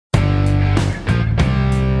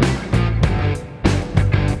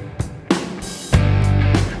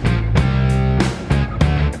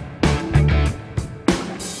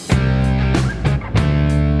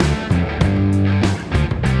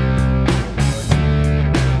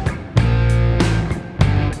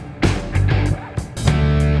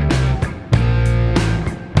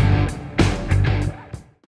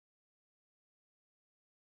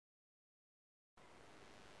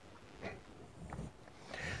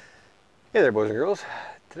Hey there, boys and girls.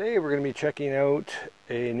 Today we're going to be checking out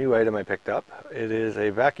a new item I picked up. It is a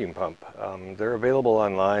vacuum pump. They're available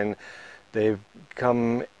online. They've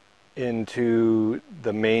come into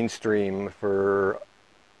the mainstream for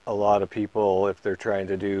a lot of people if they're trying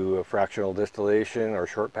to do a fractional distillation or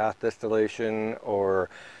short path distillation, or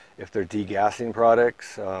if they're degassing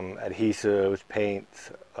products, adhesives,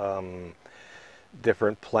 paints,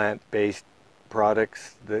 different plant-based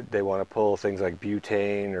products that they want to pull, things like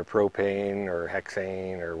butane or propane or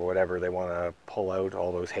hexane or whatever they want to pull out,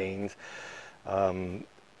 all those hanes.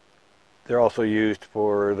 They're also used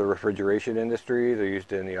for the refrigeration industry. They're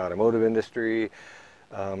used in the automotive industry.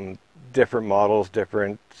 Different models,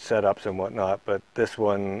 different setups and whatnot, but this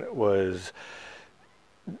one was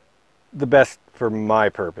the best for my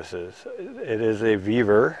purposes. It is a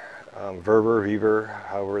Vevor, Vevor,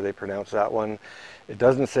 however they pronounce that one. It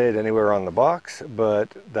doesn't say it anywhere on the box, but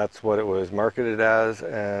that's what it was marketed as,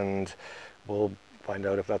 and we'll find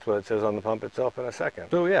out if that's what it says on the pump itself in a second.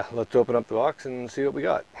 So yeah, let's open up the box and see what we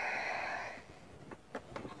got.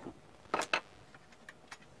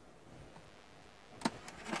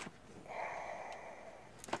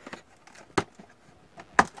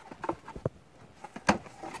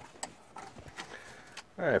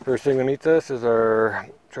 Alright, first thing to meet this is our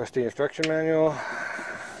trusty instruction manual.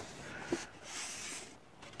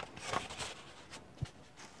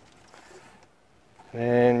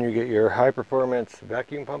 Then you get your high performance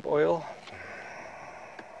vacuum pump oil.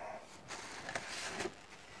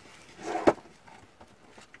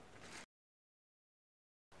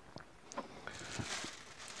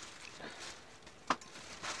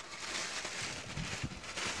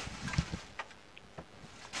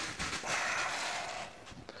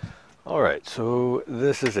 Alright, so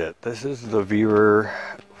this is it. This is the Vevor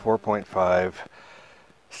 4.5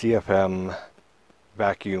 CFM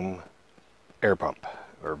vacuum air pump,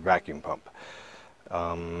 or vacuum pump.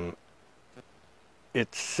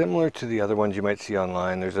 It's similar to the other ones you might see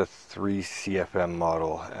online. There's a 3 CFM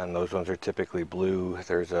model, and those ones are typically blue.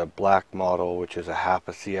 There's a black model, which is a half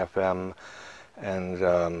a CFM, and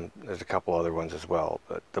there's a couple other ones as well.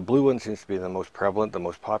 But the blue one seems to be the most prevalent, the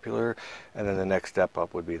most popular, and then the next step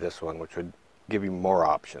up would be this one, which would give you more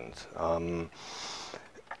options.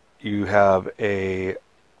 You have a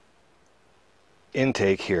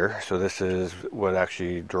intake here, so this is what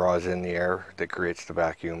actually draws in the air that creates the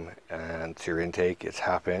vacuum, and it's your intake. It's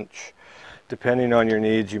 1/2 inch. Depending on your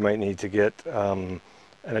needs, you might need to get an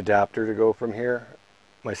adapter to go from here.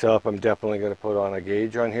 Myself, I'm definitely going to put on a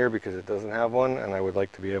gauge on here because it doesn't have one, and I would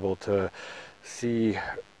like to be able to see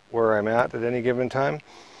where I'm at any given time.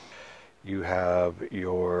 You have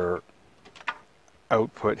your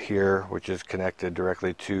output here, which is connected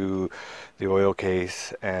directly to the oil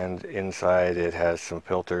case, and inside it has some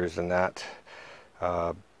filters and that,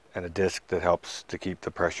 and a disc that helps to keep the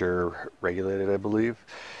pressure regulated, I believe.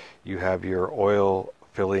 You have your oil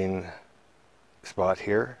filling spot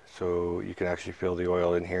here, so you can actually fill the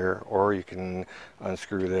oil in here, or you can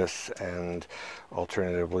unscrew this and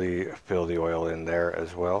alternatively fill the oil in there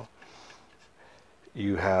as well.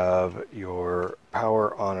 You have your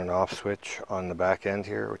power on and off switch on the back end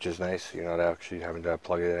here, which is nice. You're not actually having to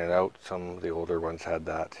plug it in and out. Some of the older ones had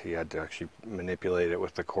that. You had to actually manipulate it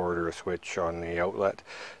with the cord or a switch on the outlet.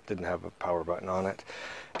 Didn't have a power button on it.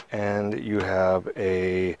 And you have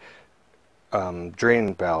a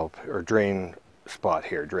drain valve, or drain spot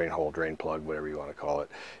here, drain hole, drain plug, whatever you want to call it.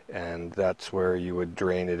 And that's where you would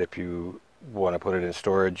drain it if you want to put it in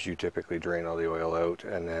storage. You typically drain all the oil out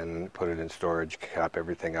and then put it in storage, cap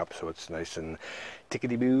everything up so it's nice and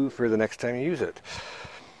tickety-boo for the next time you use it.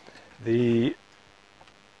 The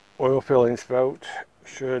oil filling spout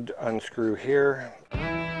should unscrew here.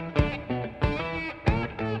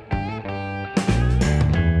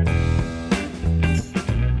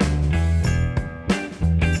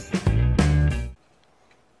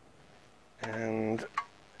 And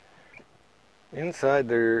inside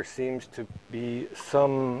there seems to be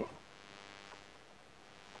some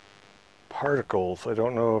particles. I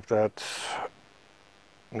don't know if that's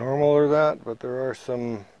normal or that, but there are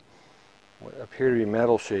some what appear to be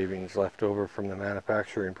metal shavings left over from the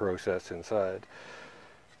manufacturing process inside.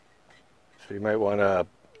 So you might want to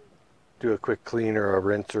do a quick clean or a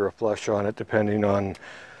rinse or a flush on it, depending on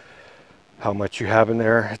how much you have in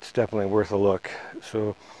there. It's definitely worth a look.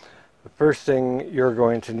 So the first thing you're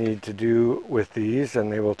going to need to do with these,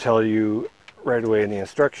 and they will tell you right away in the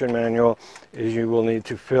instruction manual, is you will need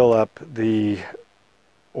to fill up the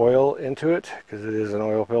oil into it, because it is an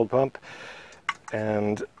oil filled pump.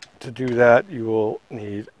 And to do that, you will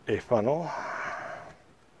need a funnel.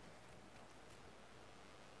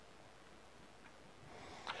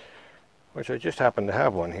 which I just happen to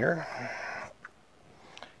have one here.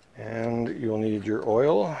 And you'll need your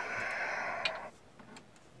oil.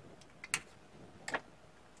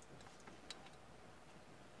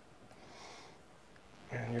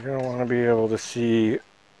 And you're going to want to be able to see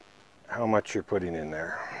how much you're putting in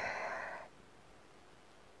there.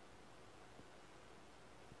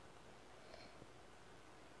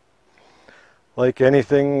 Like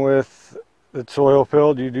anything with that's oil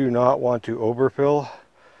filled, you do not want to overfill.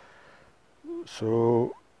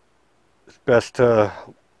 So it's best to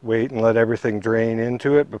wait and let everything drain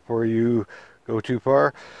into it before you go too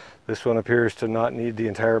far. This one appears to not need the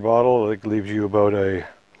entire bottle. It leaves you about a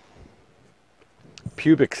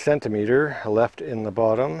cubic centimeter left in the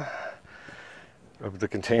bottom of the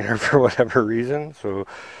container for whatever reason. So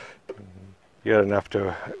you got enough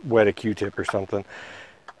to wet a Q-tip or something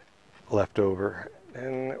left over.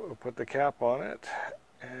 And we'll put the cap on it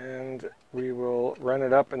and we will run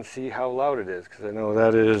it up and see how loud it is, because I know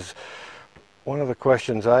that is one of the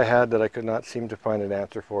questions I had that I could not seem to find an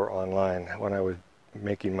answer for online when I was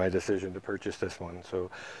making my decision to purchase this one.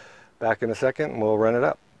 So back in a second and we'll run it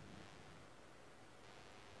up.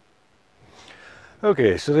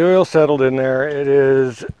 Okay, so the oil settled in there. It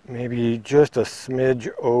is maybe just a smidge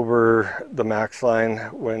over the max line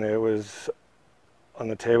when it was on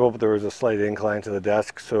the table, but there was a slight incline to the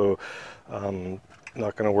desk, so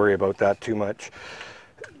not going to worry about that too much.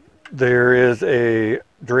 There is a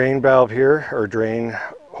drain valve here, or drain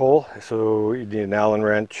hole, so you need an Allen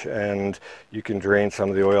wrench and you can drain some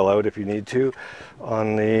of the oil out if you need to.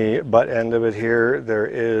 On the butt end of it here, there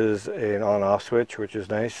is an on-off switch, which is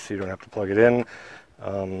nice, so you don't have to plug it in.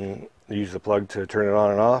 Use the plug to turn it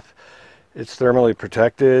on and off. It's thermally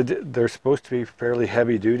protected. They're supposed to be fairly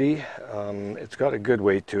heavy duty. It's got a good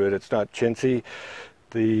weight to it. It's not chintzy.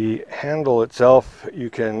 The handle itself you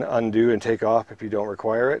can undo and take off if you don't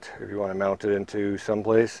require it, if you want to mount it into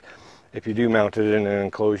someplace. If you do mount it in an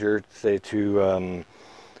enclosure, say to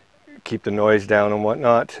keep the noise down and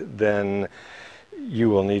whatnot, then you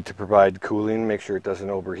will need to provide cooling. Make sure it doesn't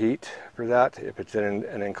overheat for that. If it's in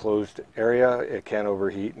an enclosed area, it can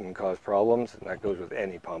overheat and cause problems, and that goes with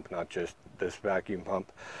any pump, not just this vacuum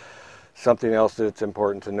pump. Something else that's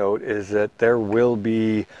important to note is that there will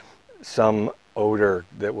be some odor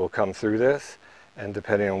that will come through this, and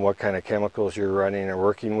depending on what kind of chemicals you're running or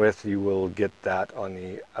working with, you will get that on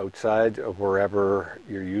the outside of wherever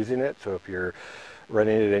you're using it. So if you're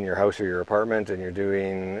running it in your house or your apartment and you're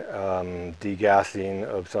doing degassing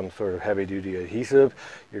of some sort of heavy duty adhesive,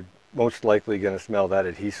 you're most likely going to smell that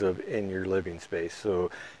adhesive in your living space. So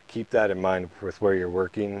keep that in mind with where you're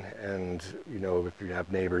working, and you know, if you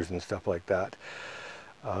have neighbors and stuff like that.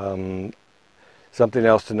 Something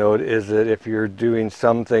else to note is that if you're doing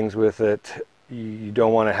some things with it, you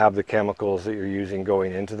don't want to have the chemicals that you're using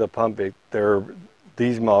going into the pump.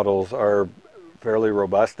 These models are fairly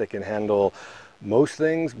robust. They can handle most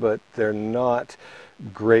things, but they're not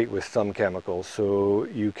great with some chemicals. So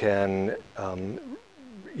you can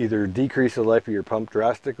either decrease the life of your pump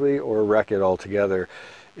drastically or wreck it altogether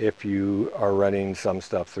if you are running some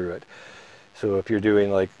stuff through it. So if you're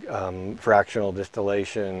doing like fractional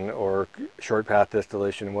distillation or short path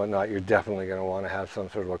distillation and whatnot, you're definitely going to want to have some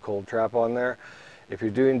sort of a cold trap on there. If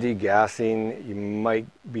you're doing degassing, you might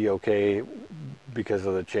be okay because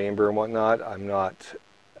of the chamber and whatnot. I'm not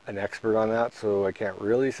an expert on that, so I can't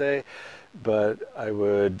really say, but I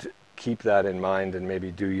would keep that in mind and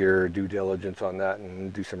maybe do your due diligence on that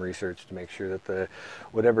and do some research to make sure that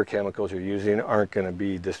whatever chemicals you're using aren't going to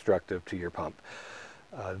be destructive to your pump.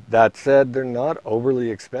 That said, they're not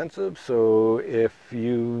overly expensive, so if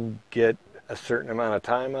you get a certain amount of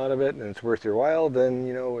time out of it and it's worth your while, then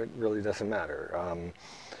you know it really doesn't matter.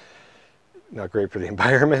 Not great for the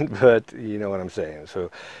environment, but you know what I'm saying.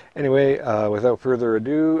 So anyway, without further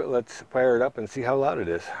ado, let's fire it up and see how loud it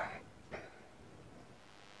is.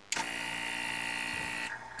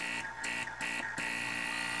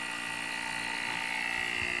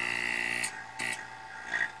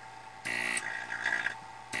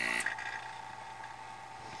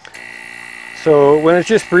 So when it's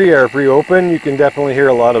just free air, free open, you can definitely hear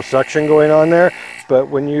a lot of suction going on there. But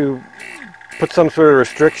when you put some sort of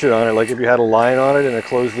restriction on it, like if you had a line on it in a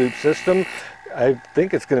closed loop system, I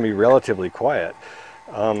think it's going to be relatively quiet.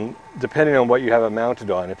 Depending on what you have it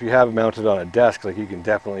mounted on. If you have it mounted on a desk, like you can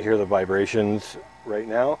definitely hear the vibrations right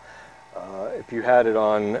now. If you had it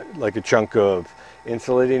on like a chunk of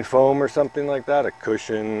insulating foam or something like that, a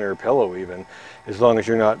cushion or pillow even, as long as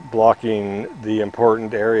you're not blocking the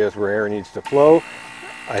important areas where air needs to flow,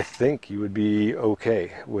 I think you would be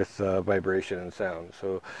okay with vibration and sound.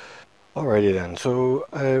 So Alrighty then, so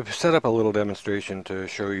I've set up a little demonstration to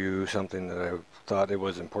show you something that I thought it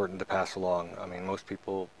was important to pass along. I mean, most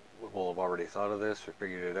people will have already thought of this or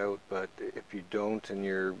figured it out, but if you don't and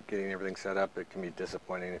you're getting everything set up, it can be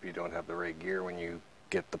disappointing if you don't have the right gear when you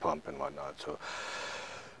get the pump and whatnot. So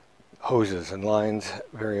hoses and lines,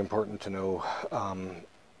 very important to know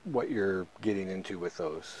what you're getting into with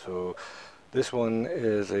those. So this one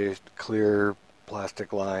is a clear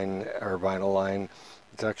plastic line or vinyl line.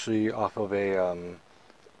 It's actually off of a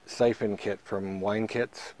siphon kit from wine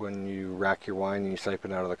kits. When you rack your wine and you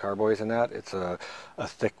siphon out of the carboys and that, it's a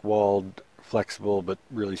thick-walled, flexible, but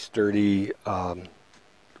really sturdy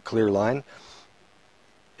clear line.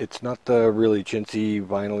 It's not the really chintzy,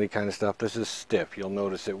 vinyl-y kind of stuff. This is stiff. You'll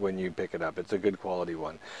notice it when you pick it up. It's a good quality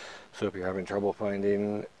one. So if you're having trouble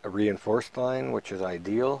finding a reinforced line, which is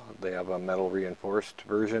ideal, they have a metal reinforced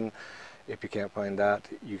version. If you can't find that,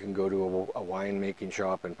 you can go to a wine making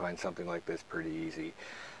shop and find something like this pretty easy,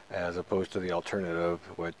 as opposed to the alternative,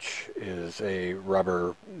 which is a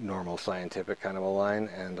rubber, normal scientific kind of a line,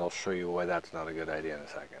 and I'll show you why that's not a good idea in a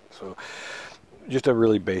second. So just a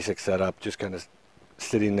really basic setup, just kind of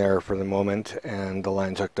sitting there for the moment, and the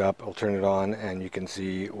line's hooked up. I'll turn it on and you can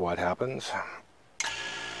see what happens.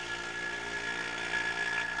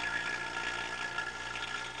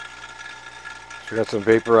 We got some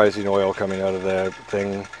vaporizing oil coming out of the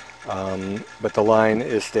thing, but the line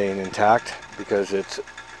is staying intact because it's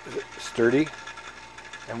sturdy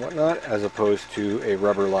and whatnot, as opposed to a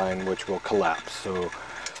rubber line which will collapse. So I'll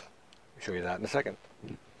show you that in a second.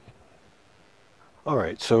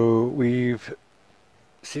 Alright, so we've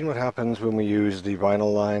seen what happens when we use the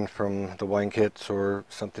vinyl line from the wine kits or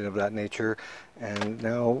something of that nature, and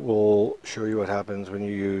now we'll show you what happens when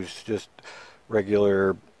you use just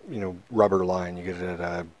regular, rubber line. You get it at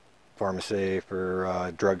a pharmacy, for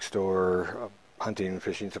a drugstore, hunting and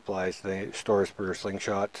fishing supplies, stores for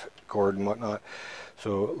slingshot cord and whatnot.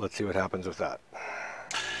 So let's see what happens with that.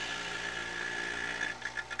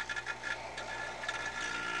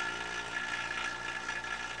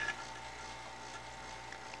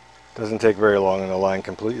 Doesn't take very long and the line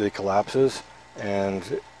completely collapses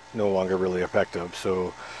and no longer really effective.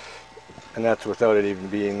 So, and that's without it even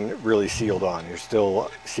being really sealed on. There's still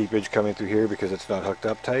seepage coming through here because it's not hooked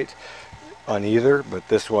up tight on either, but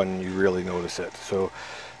this one you really notice it. So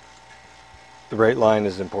the right line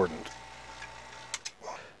is important.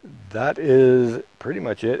 That is pretty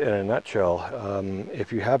much it in a nutshell.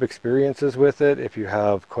 If you have experiences with it, if you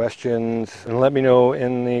have questions, and let me know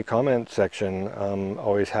in the comment section. I'm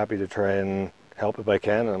always happy to try and help if I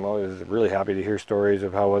can. I'm always really happy to hear stories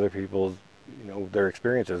of how other people's, their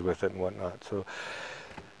experiences with it and whatnot. So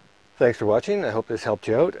thanks for watching. I hope this helped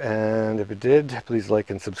you out, and if it did, please like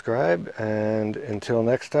and subscribe, and until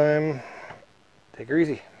next time, take her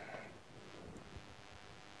easy.